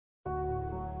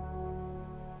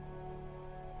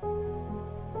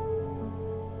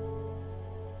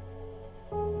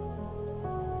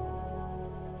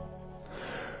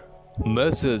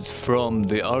Message from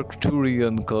the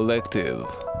Arcturian Collective.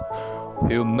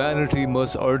 Humanity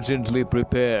must urgently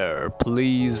prepare.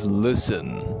 Please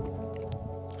listen.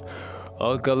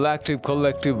 A galactic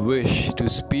collective wish to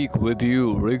speak with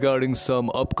you regarding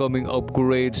some upcoming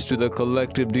upgrades to the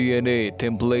collective DNA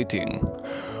templating.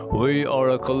 We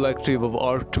are a collective of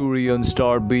Arcturian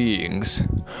star beings,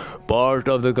 part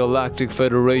of the Galactic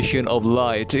Federation of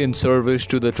Light in service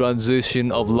to the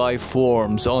transition of life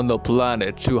forms on the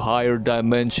planet to higher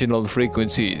dimensional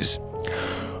frequencies.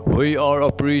 We are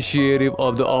appreciative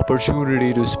of the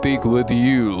opportunity to speak with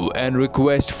you and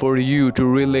request for you to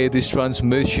relay this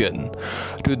transmission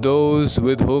to those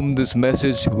with whom this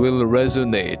message will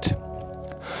resonate.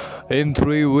 In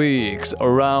 3 weeks,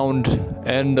 around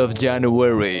end of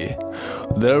January,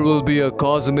 there will be a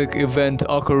cosmic event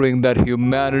occurring that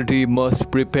humanity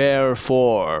must prepare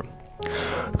for.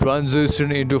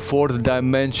 Transition into 4th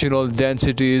dimensional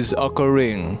densities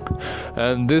occurring,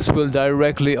 and this will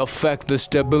directly affect the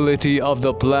stability of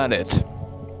the planet.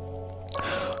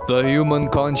 The human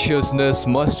consciousness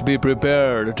must be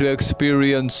prepared to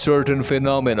experience certain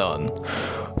phenomenon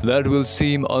that will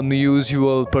seem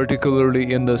unusual,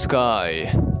 particularly in the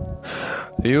sky.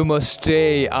 You must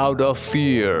stay out of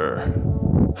fear.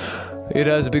 It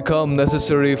has become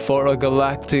necessary for a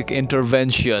galactic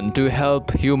intervention to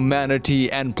help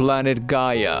humanity and planet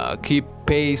Gaia keep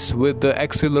pace with the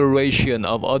acceleration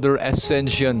of other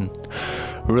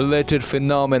ascension-related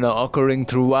phenomena occurring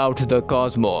throughout the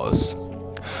cosmos.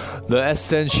 The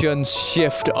ascension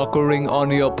shift occurring on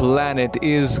your planet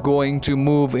is going to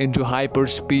move into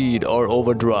hyperspeed or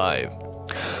overdrive.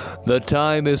 The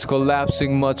time is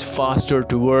collapsing much faster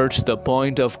towards the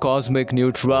point of cosmic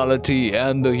neutrality,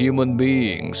 and the human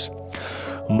beings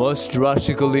must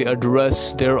drastically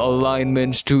address their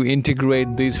alignments to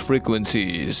integrate these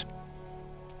frequencies.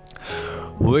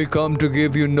 We come to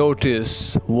give you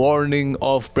notice, warning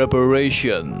of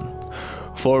preparation.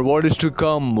 For what is to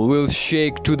come will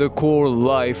shake to the core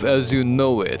life as you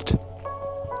know it.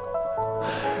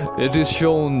 It is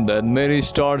shown that many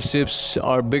starships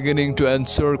are beginning to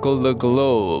encircle the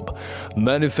globe,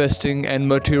 manifesting and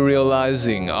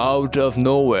materializing out of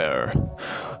nowhere.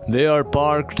 They are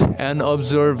parked and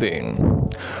observing.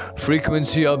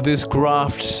 Frequency of these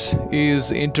crafts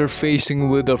is interfacing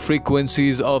with the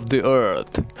frequencies of the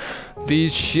Earth.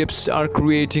 These ships are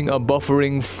creating a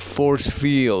buffering force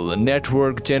field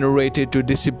network generated to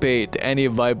dissipate any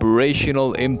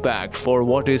vibrational impact for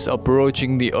what is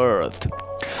approaching the Earth.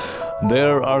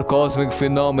 There are cosmic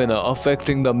phenomena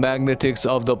affecting the magnetics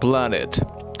of the planet.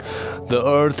 The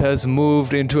Earth has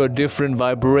moved into a different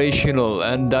vibrational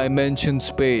and dimension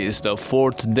space, the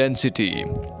 4th density.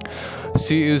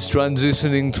 She is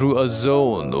transitioning through a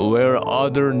zone where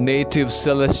other native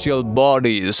celestial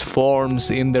bodies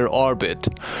forms in their orbit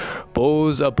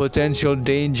pose a potential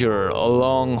danger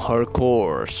along her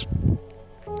course.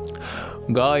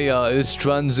 Gaia is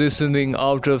transitioning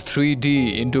out of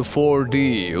 3D into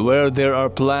 4D, where there are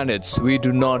planets we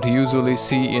do not usually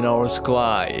see in our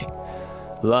sky,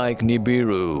 like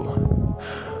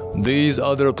Nibiru. These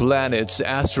other planets,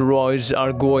 asteroids,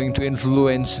 are going to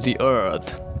influence the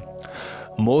Earth,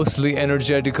 mostly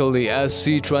energetically, as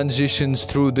she transitions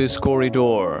through this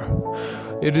corridor.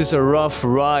 It is a rough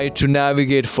ride to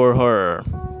navigate for her.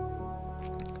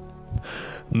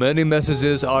 Many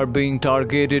messages are being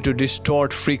targeted to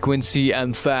distort frequency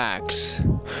and facts.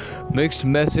 Mixed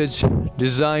message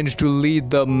designed to lead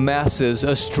the masses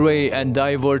astray and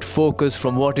divert focus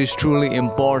from what is truly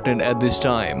important at this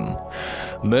time.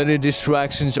 Many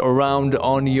distractions around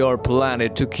on your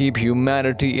planet to keep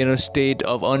humanity in a state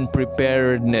of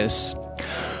unpreparedness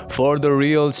for the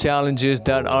real challenges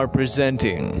that are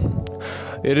presenting.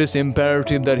 It is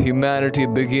imperative that humanity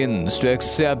begins to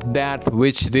accept that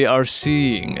which they are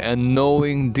seeing and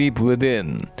knowing deep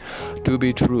within to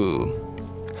be true.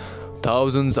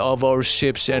 Thousands of our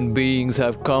ships and beings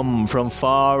have come from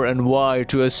far and wide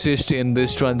to assist in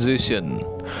this transition.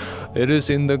 It is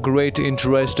in the great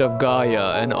interest of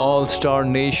Gaia and all star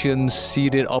nations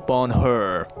seated upon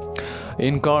her,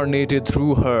 incarnated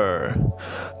through her,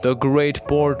 the great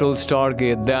portal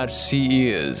stargate that she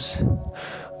is,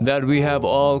 that we have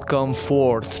all come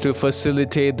forth to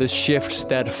facilitate the shifts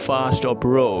that fast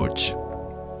approach.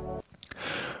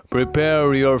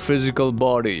 Prepare your physical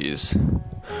bodies.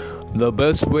 The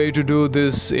best way to do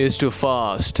this is to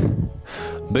fast.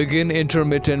 Begin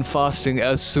intermittent fasting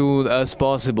as soon as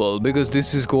possible, because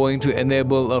this is going to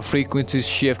enable a frequency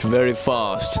shift very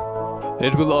fast.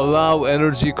 It will allow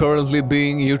energy currently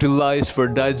being utilized for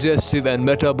digestive and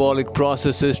metabolic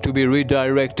processes to be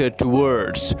redirected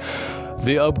towards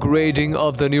the upgrading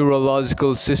of the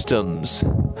neurological systems.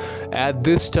 At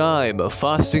this time,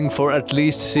 fasting for at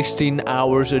least 16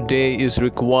 hours a day is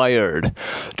required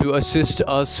to assist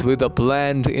us with a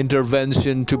planned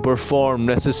intervention to perform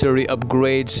necessary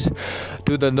upgrades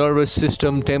to the nervous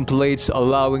system templates,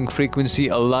 allowing frequency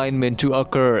alignment to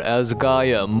occur as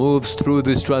Gaia moves through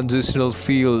this transitional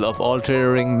field of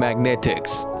altering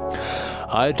magnetics,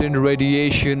 heightened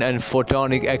radiation and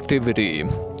photonic activity.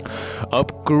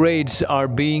 Upgrades are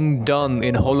being done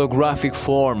in holographic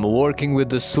form, working with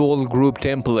the soul group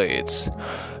templates.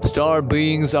 Star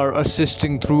beings are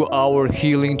assisting through our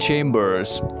healing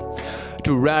chambers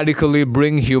to radically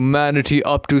bring humanity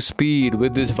up to speed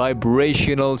with these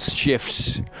vibrational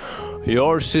shifts.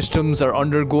 Your systems are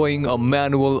undergoing a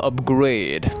manual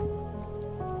upgrade.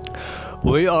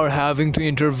 We are having to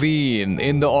intervene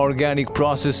in the organic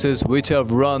processes which have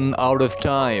run out of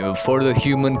time for the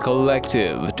human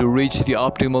collective to reach the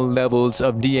optimal levels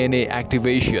of DNA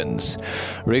activations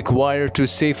required to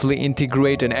safely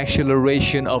integrate an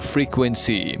acceleration of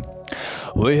frequency.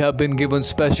 We have been given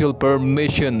special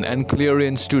permission and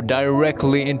clearance to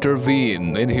directly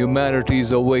intervene in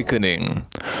humanity's awakening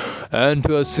and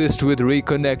to assist with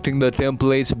reconnecting the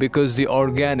templates because the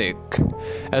organic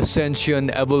ascension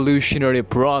evolutionary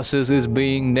process is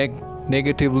being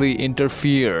negatively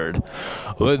interfered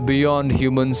with beyond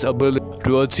humans' ability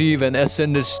to achieve an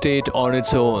ascended state on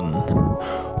its own.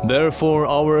 Therefore,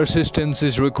 our assistance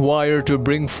is required to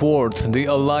bring forth the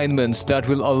alignments that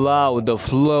will allow the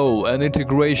flow and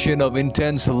integration of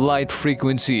intense light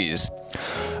frequencies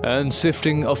and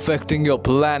shifting affecting your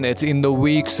planet in the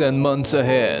weeks and months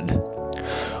ahead.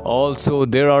 Also,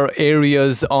 there are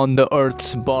areas on the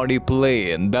Earth's body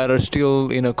plane that are still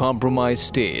in a compromised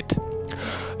state.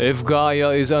 If Gaia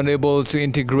is unable to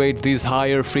integrate these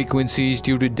higher frequencies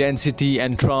due to density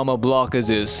and trauma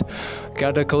blockages,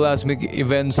 cataclysmic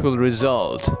events will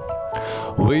result.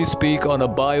 We speak on a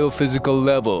biophysical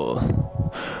level.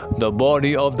 The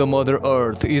body of the Mother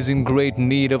Earth is in great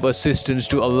need of assistance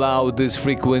to allow these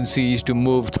frequencies to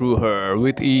move through her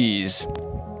with ease.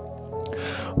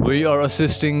 We are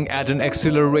assisting at an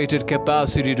accelerated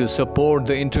capacity to support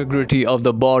the integrity of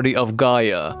the body of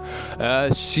Gaia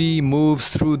as she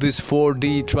moves through this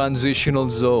 4D transitional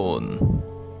zone.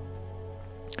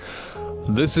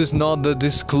 This is not the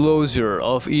disclosure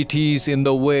of ETs in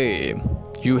the way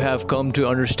you have come to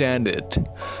understand it.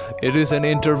 It is an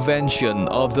intervention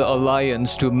of the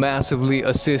Alliance to massively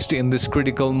assist in this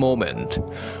critical moment.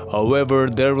 However,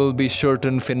 there will be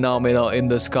certain phenomena in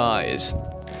the skies.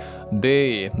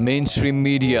 They, mainstream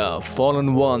media,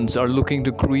 fallen ones, are looking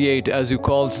to create, as you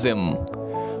call them,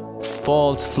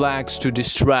 false flags to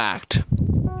distract.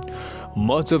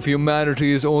 Much of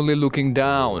humanity is only looking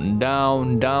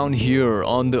down here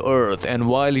on the earth, and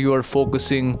while you are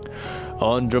focusing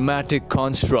on dramatic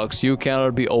constructs, you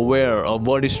cannot be aware of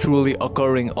what is truly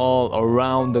occurring all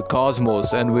around the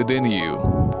cosmos and within you.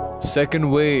 Second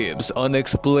waves,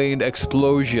 unexplained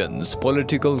explosions,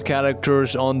 political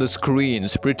characters on the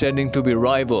screens pretending to be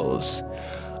rivals,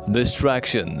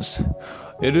 distractions.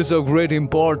 It is of great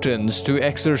importance to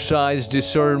exercise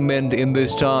discernment in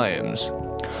these times.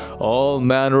 All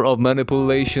manner of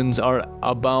manipulations are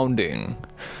abounding.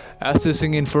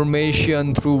 Accessing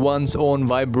information through one's own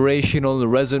vibrational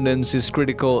resonance is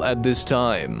critical at this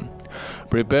time.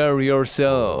 Prepare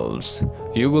yourselves.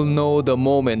 You will know the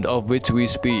moment of which we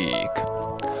speak.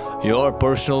 Your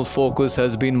personal focus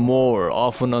has been more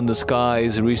often on the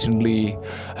skies recently,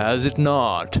 has it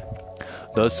not?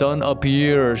 The sun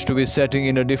appears to be setting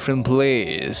in a different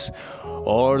place,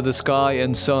 or the sky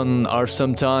and sun are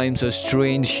sometimes a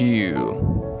strange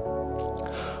hue.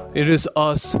 It is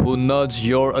us who nudge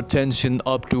your attention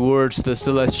up towards the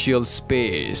celestial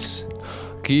space.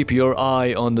 Keep your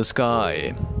eye on the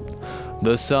sky.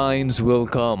 The signs will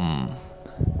come.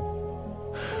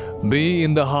 Be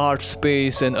in the heart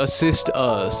space and assist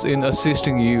us in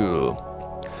assisting you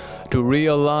to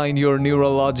realign your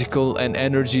neurological and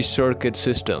energy circuit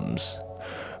systems.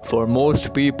 For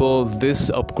most people,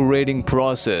 this upgrading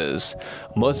process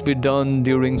must be done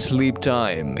during sleep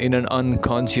time in an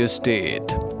unconscious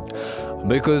state,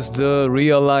 because the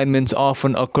realignments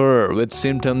often occur with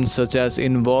symptoms such as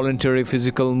involuntary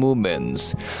physical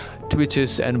movements,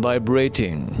 twitches and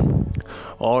vibrating,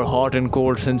 or hot and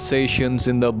cold sensations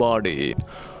in the body.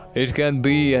 It can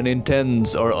be an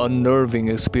intense or unnerving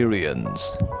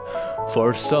experience.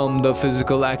 For some, the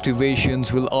physical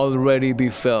activations will already be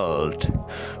felt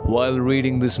while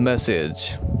reading this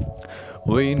message.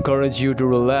 We encourage you to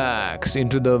relax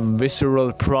into the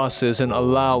visceral process and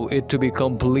allow it to be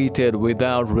completed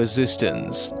without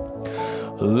resistance.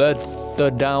 Let the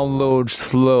downloads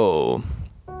flow.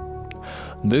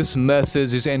 This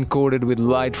message is encoded with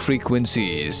light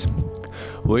frequencies.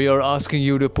 We are asking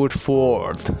you to put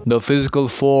forth the physical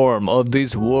form of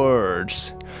these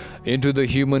words into the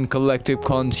human collective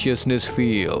consciousness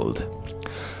field.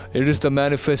 It is the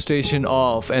manifestation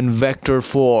of and vector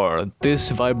for this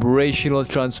vibrational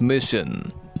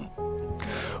transmission.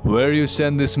 Where you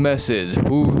send this message,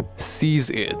 who sees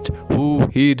it, who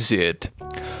heeds it,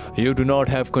 you do not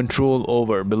have control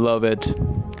over, beloved.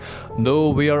 Though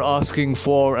we are asking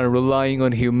for and relying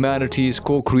on humanity's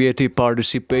co-creative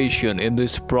participation in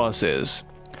this process,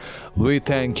 we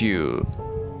thank you.